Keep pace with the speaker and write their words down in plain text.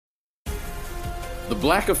The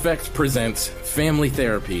Black Effect presents Family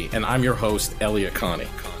Therapy, and I'm your host, Elliot Connie.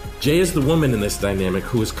 Jay is the woman in this dynamic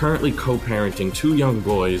who is currently co-parenting 2 young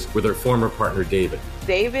boys with her former partner, David.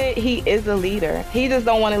 David, he is a leader. He just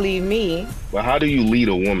don't want to leave me. But how do you lead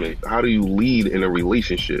a woman? How do you lead in a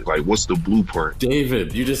relationship? Like, what's the blueprint?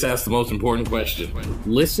 David, you just asked the most important question.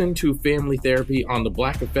 Listen to Family Therapy on the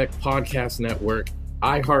Black Effect Podcast Network,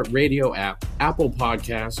 iHeartRadio app, Apple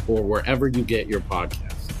Podcasts, or wherever you get your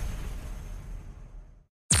podcasts.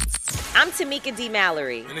 I'm Tamika D.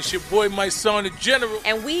 Mallory. And it's your boy, my son, the General.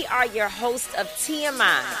 And we are your hosts of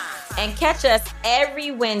TMI. And catch us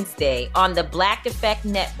every Wednesday on the Black Effect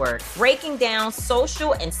Network, breaking down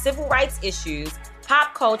social and civil rights issues,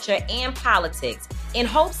 pop culture, and politics in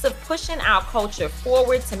hopes of pushing our culture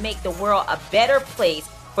forward to make the world a better place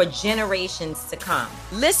for generations to come.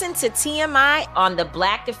 Listen to TMI on the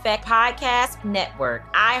Black Effect Podcast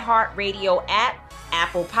Network, iHeartRadio app,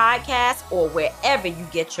 Apple Podcasts, or wherever you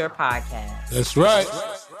get your podcasts. That's right.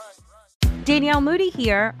 Danielle Moody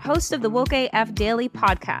here, host of the Woke AF Daily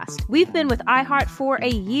podcast. We've been with iHeart for a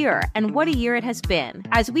year, and what a year it has been.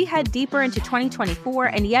 As we head deeper into 2024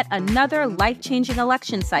 and yet another life-changing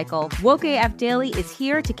election cycle, Woke AF Daily is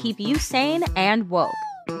here to keep you sane and woke.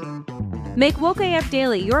 Make Woke AF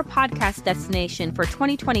Daily your podcast destination for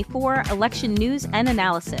 2024 election news and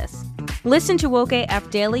analysis. Listen to Woke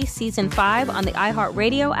AF Daily Season 5 on the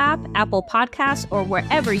iHeartRadio app, Apple Podcasts, or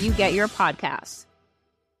wherever you get your podcasts.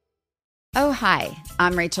 Oh, hi,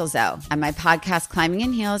 I'm Rachel Zoe, and my podcast, Climbing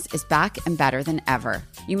in Heels, is back and better than ever.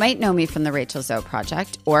 You might know me from the Rachel Zoe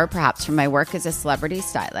Project, or perhaps from my work as a celebrity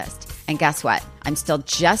stylist. And guess what? I'm still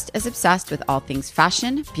just as obsessed with all things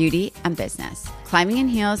fashion, beauty, and business. Climbing in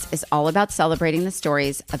Heels is all about celebrating the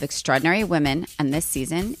stories of extraordinary women, and this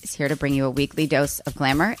season is here to bring you a weekly dose of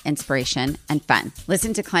glamour, inspiration, and fun.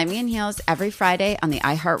 Listen to Climbing in Heels every Friday on the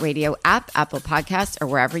iHeartRadio app, Apple Podcasts, or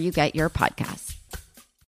wherever you get your podcasts.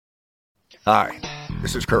 Hi,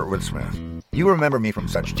 this is Kurtwood Smith. You remember me from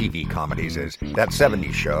such TV comedies as That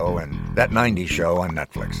 70s Show and That 90s Show on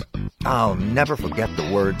Netflix. I'll never forget the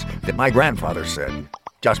words that my grandfather said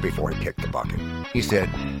just before he kicked the bucket. He said,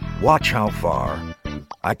 "Watch how far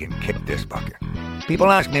I can kick this bucket." People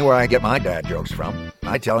ask me where I get my dad jokes from.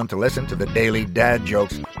 I tell them to listen to the Daily Dad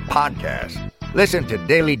Jokes podcast. Listen to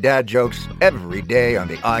Daily Dad Jokes every day on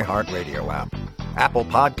the iHeartRadio app, Apple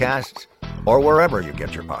Podcasts, or wherever you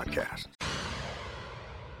get your podcasts.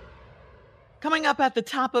 Coming up at the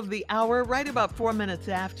top of the hour, right about 4 minutes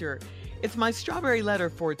after, it's my strawberry letter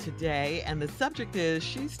for today, and the subject is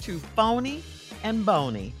she's too phony and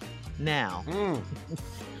bony. Now,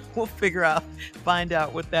 we'll find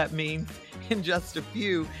out what that means in just a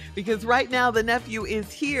few, because right now the nephew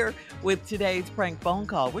is here with today's prank phone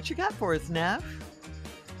call. What you got for us, Neff?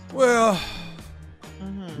 Well,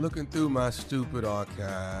 looking through my stupid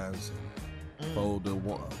archives, folder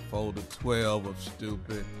 12 of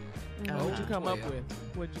stupid. What'd you come up with?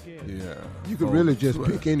 What'd you get? Yeah. You can really just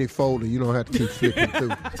pick any folder. You don't have to keep flipping through.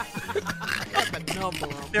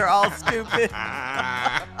 They're all stupid.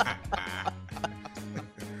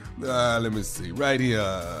 Let me see. Right here.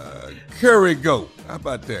 Curry goat. How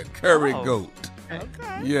about that? Curry goat.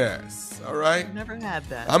 Okay. Yes. All right. Never had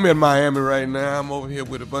that. I'm in Miami right now. I'm over here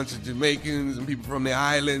with a bunch of Jamaicans and people from the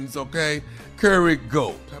islands, okay? Curry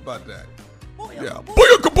goat. How about that? Yeah.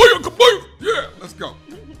 Booyaka, booyaka, booyaka. Yeah, let's go.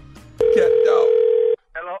 Cat dog.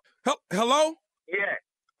 Hello? Hello? Yeah.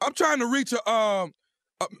 I'm trying to reach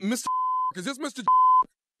Mr. Is this Mr.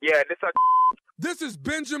 Yeah, This is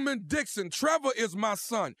Benjamin Dixon. Trevor is my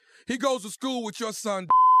son. He goes to school with your son.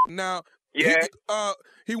 Now, yeah.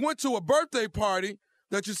 He went to a birthday party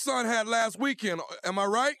that your son had last weekend. Am I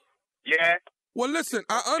right? Yeah. Well, listen,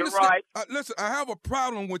 I understand. You're right. Listen, I have a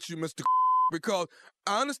problem with you, Mr. because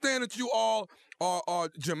I understand that you all are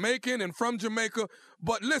Jamaican and from Jamaica,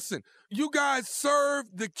 but listen, you guys serve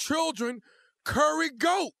the children curry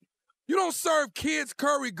goat. You don't serve kids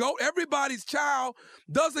curry goat. Everybody's child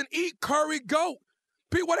doesn't eat curry goat.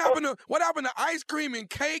 Pete, what happened to ice cream and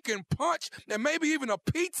cake and punch and maybe even a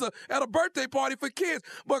pizza at a birthday party for kids?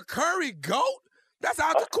 But curry goat? That's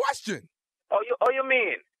out the question. You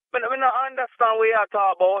mean? I don't understand what you're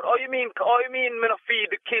talking about. You mean me not feed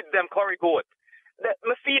the kids them curry goat?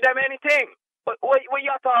 Me feed them anything. What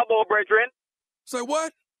you talking about, brethren? Say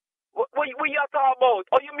what? What you talking about?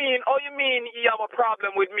 You mean you have a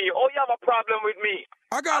problem with me? You have a problem with me?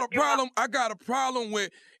 I got a problem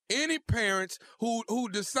with any parents who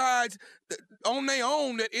decides on their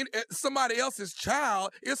own that somebody else's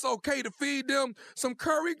child, it's okay to feed them some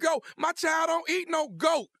curry goat. My child don't eat no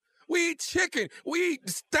goat. We eat chicken. We eat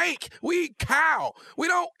steak. We eat cow. We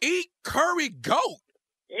don't eat curry goat.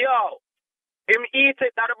 Yo, Him eat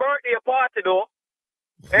it at the birthday party, though.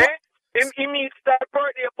 Him eat it at the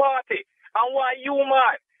birthday party. And why you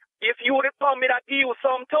mad? If you would tell me that you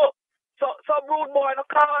some too. So rude boy, no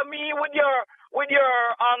call me with your anger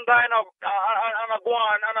and a go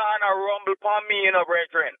on and a rumble upon me, you know,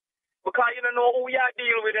 brethren. Because you don't know who you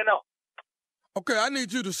deal with, you know. Okay, I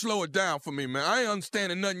need you to slow it down for me, man. I ain't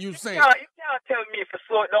understanding nothing you saying. You can't tell me to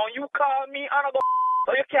slow it down. You call me and I go,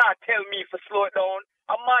 so you can't tell me to slow it down.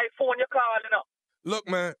 On my phone, you calling up. Look,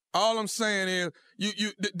 man, all I'm saying is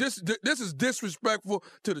this is disrespectful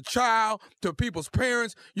to the child, to people's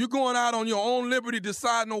parents. You're going out on your own liberty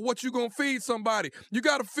deciding on what you're going to feed somebody. You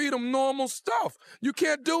got to feed them normal stuff. You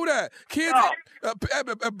can't do that. Kids,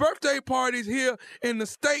 at birthday parties here in the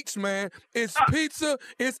States, man, it's pizza,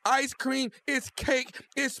 it's ice cream, it's cake,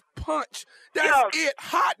 it's punch. That's it.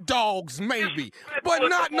 Hot dogs, maybe, but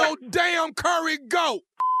not no damn curry goat.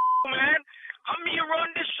 Man, I mean, run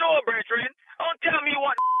this show, brethren. Don't tell me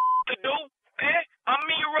what to do, I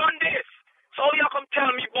mean, run this. So y'all come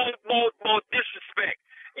tell me about disrespect.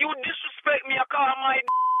 You disrespect me, I call my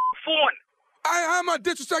phone. How am I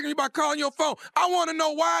disrespecting you by calling your phone? I want to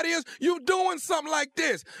know why it is you doing something like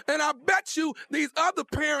this. And I bet you these other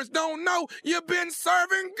parents don't know you've been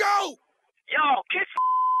serving goat. Yo, kiss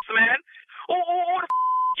man. Who the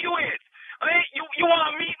you is? You want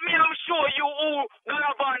to meet me? I'm sure you who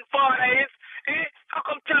Galavan father is. How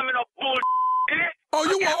come tell me no bull?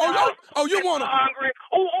 You want to? Hungry.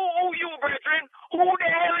 Who you, brethren? Who the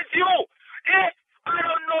hell is you? I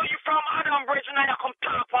don't know you from Adam, brethren. I come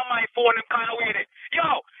talk on my phone and kind of with it.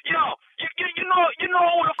 Yo, you know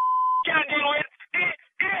who the can't deal with?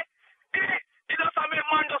 You just have me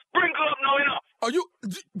man just sprinkle up now, you know.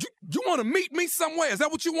 You want to meet me somewhere? Is that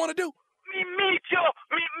what you want to do? Me meet you,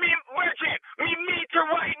 brethren. Me meet you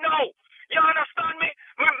right now. You understand me?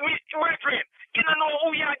 Me brethren. You don't know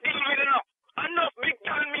who you're dealing with enough. Enough big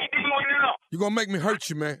time me dealing with enough. You're going to make me hurt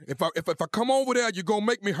you, man. If I come over there, you're going to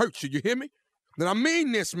make me hurt you. You hear me? Then I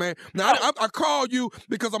mean this, man. Now, I call you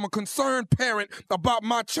because I'm a concerned parent about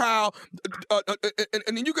my child,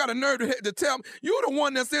 and then you got a nerve to tell me you're the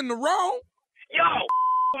one that's in the wrong? Yo,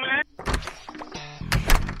 man.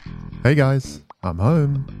 Hey, guys. I'm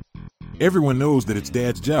home. Everyone knows that it's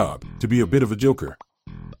Dad's job to be a bit of a joker.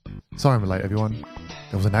 Sorry I'm late, everyone.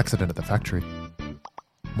 There was an accident at the factory.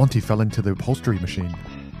 Monty fell into the upholstery machine.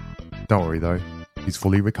 Don't worry, though. He's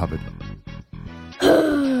fully recovered.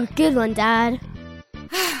 Good one, Dad.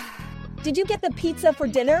 Did you get the pizza for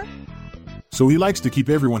dinner? So he likes to keep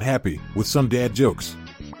everyone happy with some dad jokes.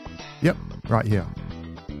 Yep, right here.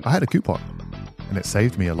 I had a coupon, and it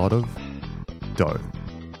saved me a lot of dough.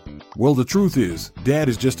 Well, the truth is, Dad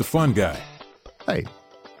is just a fun guy. Hey,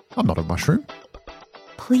 I'm not a mushroom.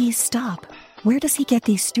 Please stop. Where does he get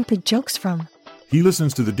these stupid jokes from? He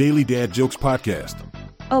listens to the Daily Dad Jokes podcast.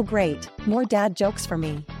 Oh, great. More dad jokes for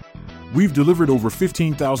me. We've delivered over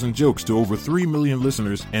 15,000 jokes to over 3 million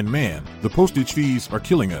listeners, and man, the postage fees are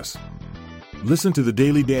killing us. Listen to the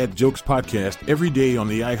Daily Dad Jokes podcast every day on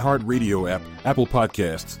the iHeartRadio app, Apple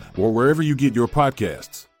Podcasts, or wherever you get your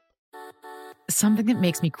podcasts. Something that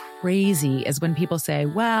makes me crazy is when people say,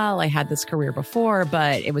 well, I had this career before,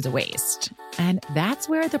 but it was a waste. And that's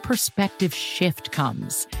where the perspective shift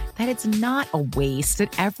comes. That it's not a waste,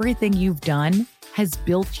 that everything you've done has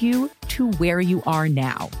built you to where you are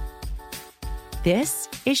now. This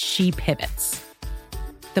is She Pivots,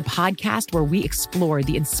 the podcast where we explore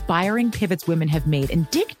the inspiring pivots women have made and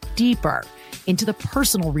dig deeper into the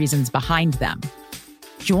personal reasons behind them.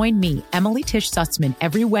 Join me, Emily Tish Sussman,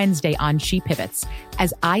 every Wednesday on She Pivots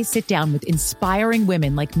as I sit down with inspiring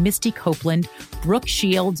women like Misty Copeland, Brooke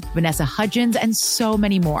Shields, Vanessa Hudgens, and so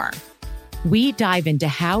many more. We dive into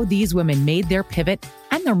how these women made their pivot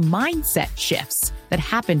and their mindset shifts that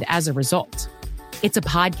happened as a result. It's a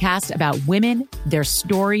podcast about women, their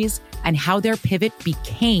stories, and how their pivot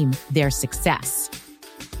became their success.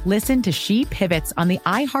 Listen to She Pivots on the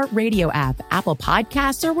iHeartRadio app, Apple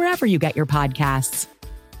Podcasts, or wherever you get your podcasts.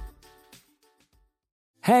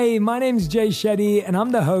 Hey, my name's Jay Shetty, and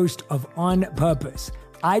I'm the host of On Purpose.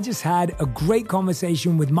 I just had a great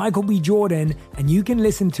conversation with Michael B. Jordan, and you can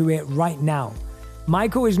listen to it right now.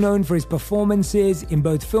 Michael is known for his performances in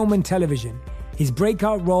both film and television. His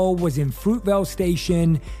breakout role was in Fruitvale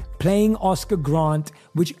Station, playing Oscar Grant,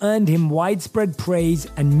 which earned him widespread praise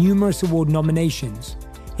and numerous award nominations.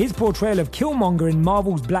 His portrayal of Killmonger in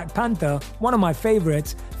Marvel's Black Panther, one of my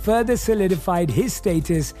favorites, further solidified his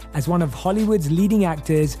status as one of Hollywood's leading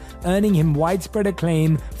actors, earning him widespread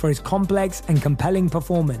acclaim for his complex and compelling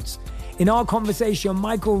performance. In our conversation,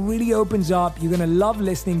 Michael really opens up. You're going to love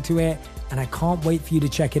listening to it, and I can't wait for you to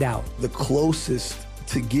check it out. The closest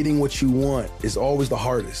to getting what you want is always the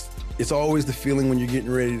hardest. It's always the feeling when you're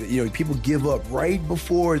getting ready to, people give up right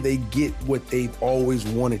before they get what they've always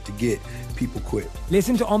wanted to get. People quit.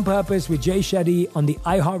 Listen to On Purpose with Jay Shetty on the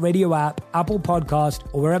iHeartRadio app, Apple Podcast,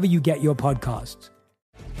 or wherever you get your podcasts.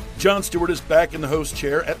 Jon Stewart is back in the host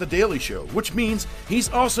chair at The Daily Show, which means he's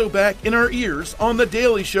also back in our ears on The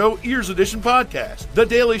Daily Show Ears Edition podcast. The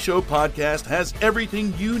Daily Show podcast has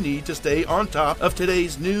everything you need to stay on top of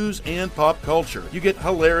today's news and pop culture. You get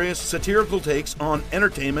hilarious, satirical takes on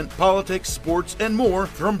entertainment, politics, sports, and more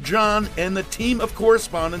from Jon and the team of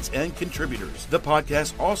correspondents and contributors. The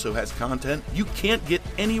podcast also has content you can't get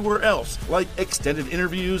anywhere else, like extended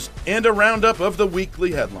interviews and a roundup of the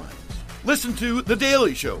weekly headlines. Listen to The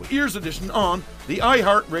Daily Show, Ears Edition, on the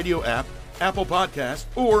iHeartRadio app, Apple Podcasts,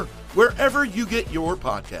 or wherever you get your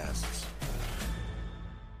podcasts.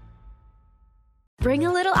 Bring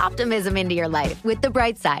a little optimism into your life with The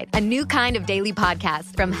Bright Side, a new kind of daily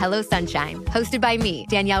podcast from Hello Sunshine, hosted by me,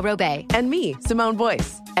 Danielle Robay. And me, Simone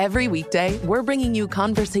Boyce. Every weekday, we're bringing you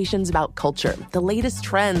conversations about culture, the latest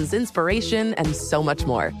trends, inspiration, and so much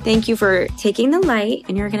more. Thank you for taking the light,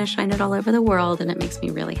 and you're going to shine it all over the world, and it makes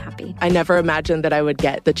me really happy. I never imagined that I would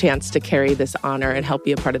get the chance to carry this honor and help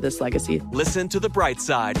be a part of this legacy. Listen to The Bright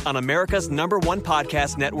Side on America's #1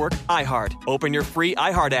 podcast network, iHeart. Open your free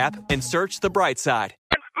iHeart app and search The Bright Side.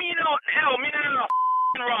 Me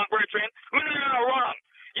not wrong, brethren. Me not wrong.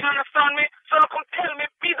 You understand me? So come tell me,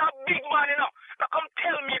 be that big man, Now come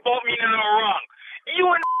tell me about me not wrong.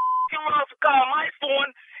 You and wrong to call my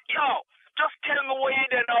phone. Yo, just tell me where you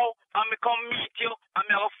there now. I'm going to come meet you. I'm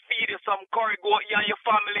going to feed you some curry goat, you and your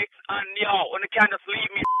family. And when you can't just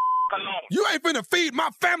leave me alone. You ain't finna feed my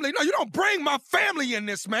family. No, you don't bring my family in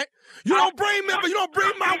this, man. You don't bring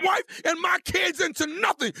my wife and my kids into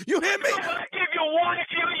nothing. You hear me? If your wife,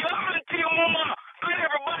 your auntie, your mama, and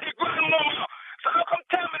everybody, grandmama. So come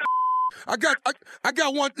tell me I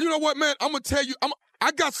got one. You know what, man? I'm gonna tell you.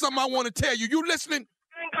 I got something I want to tell you. You listening?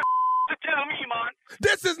 Ain't got to tell me, man.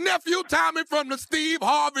 This is Nephew Tommy from the Steve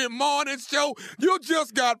Harvey Morning Show. You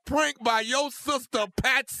just got pranked by your sister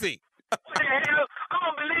Patsy. What the hell? I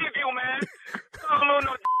don't believe you, man. I don't know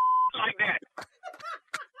no like that.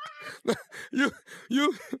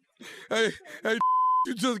 Hey,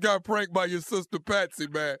 you just got pranked by your sister Patsy,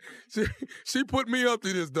 man. She put me up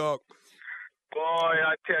to this, dog. Boy,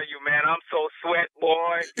 I tell you, man, I'm so sweat,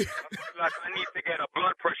 boy. I feel like I need to get a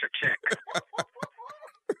blood pressure check.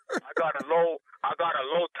 I got a low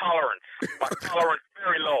tolerance. My tolerance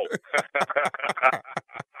very low.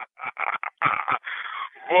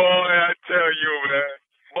 Boy, I tell you, man.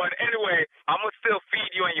 But anyway, I'm going to still feed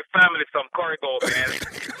you and your family some curry goat, man.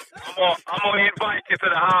 I'm going to invite you to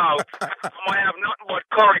the house. I'm going to have nothing but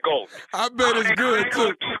curry goat. I bet it's good,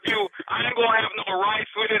 too. I ain't going to have no rice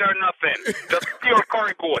with it or nothing. Just pure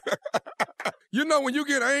curry goat. You know, when you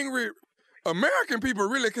get angry, American people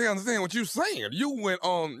really can't understand what you're saying. You went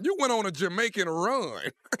on a Jamaican run.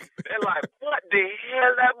 They're like, what the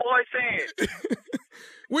hell that boy saying?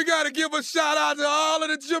 We got to give a shout out to all of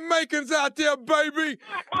the Jamaicans out there, baby.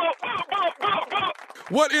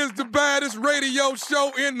 What is the baddest radio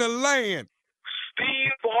show in the land?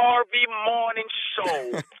 Steve Harvey Morning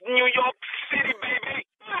Show. New York City, baby.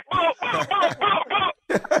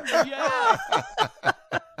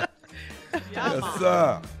 Yes,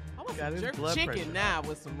 sir. Got his blood chicken pressure. Now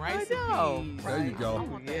with some rice and peas. There you go.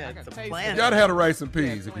 Yeah, it's a plan. You gotta have the rice and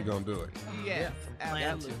peas if you're gonna do it. Yes,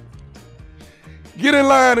 absolutely. Get in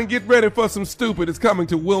line and get ready for some stupid. It's coming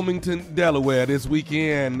to Wilmington, Delaware this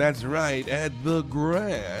weekend. That's right, at the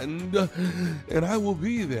Grand. And I will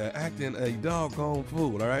be there acting a doggone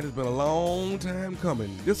fool, all right? It's been a long time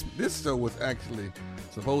coming. This show was actually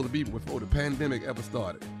supposed to be before the pandemic ever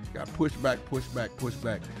started. Got pushed back.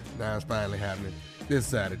 Now it's finally happening this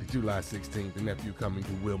Saturday, July 16th. The Nephew coming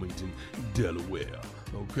to Wilmington, Delaware.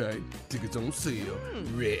 Okay? Tickets on sale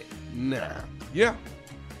right now. Yeah.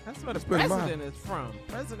 That's where the president is from.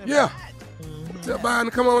 President yeah. Biden. Tell Biden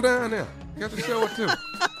to come on down there. Get the show too.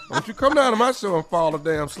 Don't you come down to my show and fall a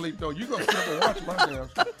damn sleep, though. You gonna sit up and watch my damn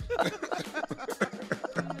show.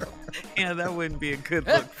 Yeah, that wouldn't be a good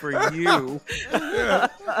look for you. Yeah,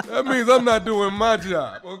 that means I'm not doing my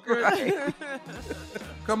job, okay? Right.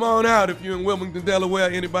 Come on out if you're in Wilmington, Delaware,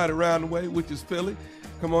 anybody around the way, which is Philly.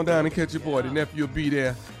 Come on down and catch your boy. The Nephew will be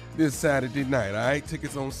there this Saturday night, all right?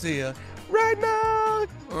 Tickets on sale right now.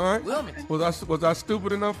 All right? Wilmington. Was I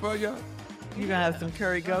stupid enough for y'all? You gonna have some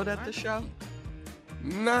curry goat at the show?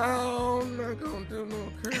 No, I'm not gonna do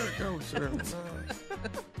no curry goat, sir.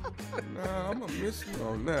 No, I'm gonna miss you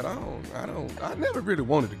on that. I never really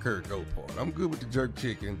wanted the curry goat part. I'm good with the jerk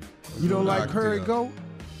chicken. You don't like curry goat?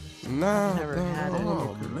 No, Never had it.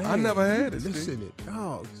 Oh, man. I never had it. Listen, it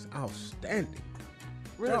dog is outstanding.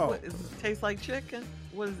 Really? Dog. What, does it taste like chicken?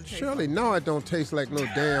 What does it taste Surely, like? no, it don't taste like no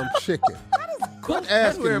damn chicken. Quit That's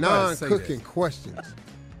asking what everybody say non-cooking questions.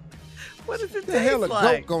 What does it The taste hell a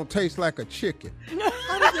like? goat gonna taste like a chicken? You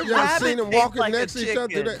ever Rabbit seen them tastes walking like a next to each other?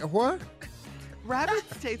 chicken. What?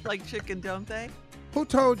 Rabbits taste like chicken, don't they? Who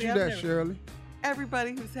told See, you I've that, never- Shirley?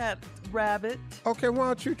 Everybody who's had rabbit. Okay, why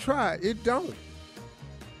don't you try it? It don't.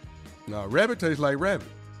 No, rabbit tastes like rabbit.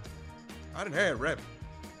 I didn't have rabbit.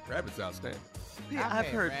 Rabbit's outstanding. Yeah, I've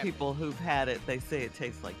heard people who've had it, they say it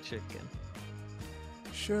tastes like chicken.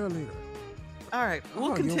 Shirley. All right,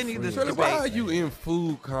 we'll Oh, continue your this friend. Shirley, debate. why are you in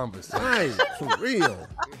food conversation? Right, for real.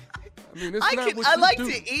 I mean, it's not what I you like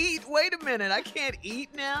do. to eat. Wait a minute, I can't eat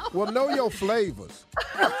now. Well, know your flavors.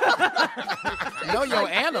 Know your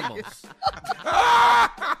animals.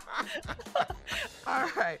 All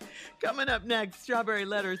right, coming up next, Strawberry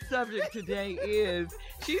Letter's subject today is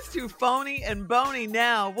she's too phony and bony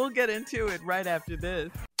now. We'll get into it right after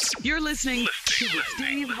this. You're listening to the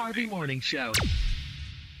Steve Harvey Morning Show.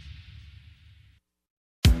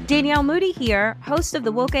 Danielle Moody here, host of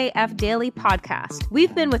the Woke AF Daily podcast.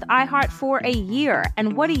 We've been with iHeart for a year,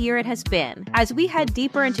 and what a year it has been. As we head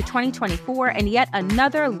deeper into 2024 and yet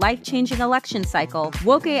another life-changing election cycle,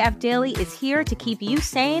 Woke AF Daily is here to keep you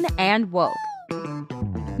sane and woke.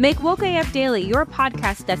 Make Woke AF Daily your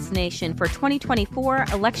podcast destination for 2024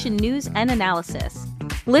 election news and analysis.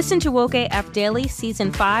 Listen to Woke AF Daily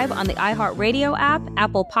Season 5 on the iHeartRadio app,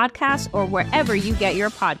 Apple Podcasts, or wherever you get your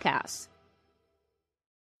podcasts.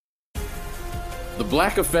 The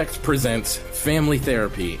Black Effect presents Family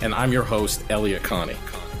Therapy, and I'm your host, Elliot Connie.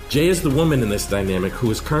 Jay is the woman in this dynamic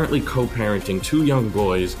who is currently co-parenting 2 young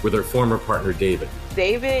boys with her former partner, David.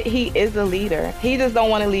 David, he is a leader. He just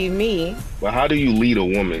don't want to leave me. Well, how do you lead a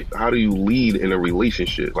woman? How do you lead in a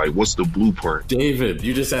relationship? Like, what's the blueprint? David,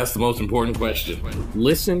 you just asked the most important question.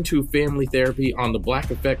 Listen to Family Therapy on the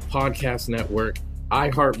Black Effect Podcast Network,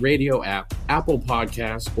 iHeartRadio app, Apple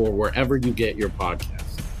Podcasts, or wherever you get your podcasts.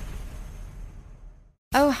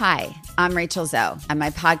 Oh, hi, I'm Rachel Zoe, and my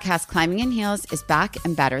podcast, Climbing in Heels, is back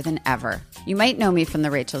and better than ever. You might know me from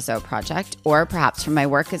the Rachel Zoe Project, or perhaps from my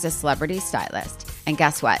work as a celebrity stylist. And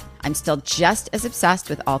guess what? I'm still just as obsessed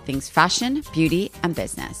with all things fashion, beauty, and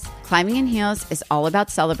business. Climbing in Heels is all about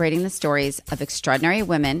celebrating the stories of extraordinary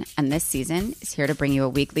women, and this season is here to bring you a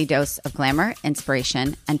weekly dose of glamour,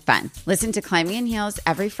 inspiration, and fun. Listen to Climbing in Heels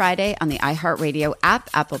every Friday on the iHeartRadio app,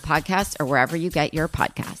 Apple Podcasts, or wherever you get your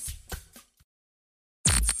podcasts.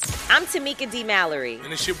 I'm Tamika D. Mallory.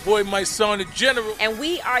 And it's your boy, my son, the General. And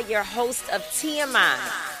we are your hosts of TMI.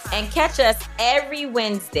 And catch us every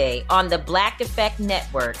Wednesday on the Black Effect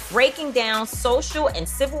Network, breaking down social and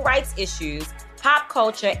civil rights issues, pop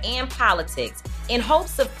culture, and politics in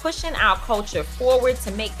hopes of pushing our culture forward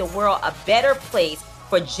to make the world a better place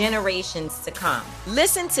for generations to come.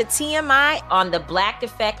 Listen to TMI on the Black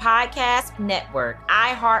Effect Podcast Network,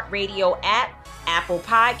 iHeartRadio app, Apple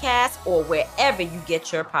Podcasts, or wherever you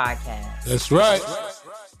get your podcasts. That's right.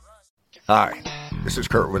 Hi, this is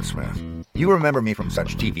Kurtwood Smith. You remember me from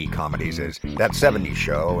such TV comedies as That 70s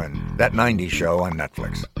Show and That 90s Show on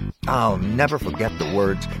Netflix. I'll never forget the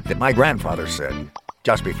words that my grandfather said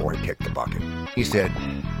just before he kicked the bucket. He said,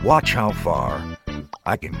 "Watch how far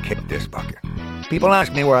I can kick this bucket." People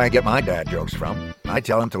ask me where I get my dad jokes from. I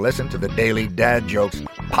tell them to listen to the Daily Dad Jokes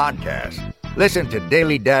podcast. Listen to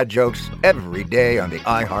Daily Dad Jokes every day on the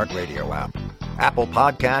iHeartRadio app, Apple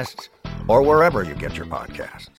Podcasts, or wherever you get your podcasts.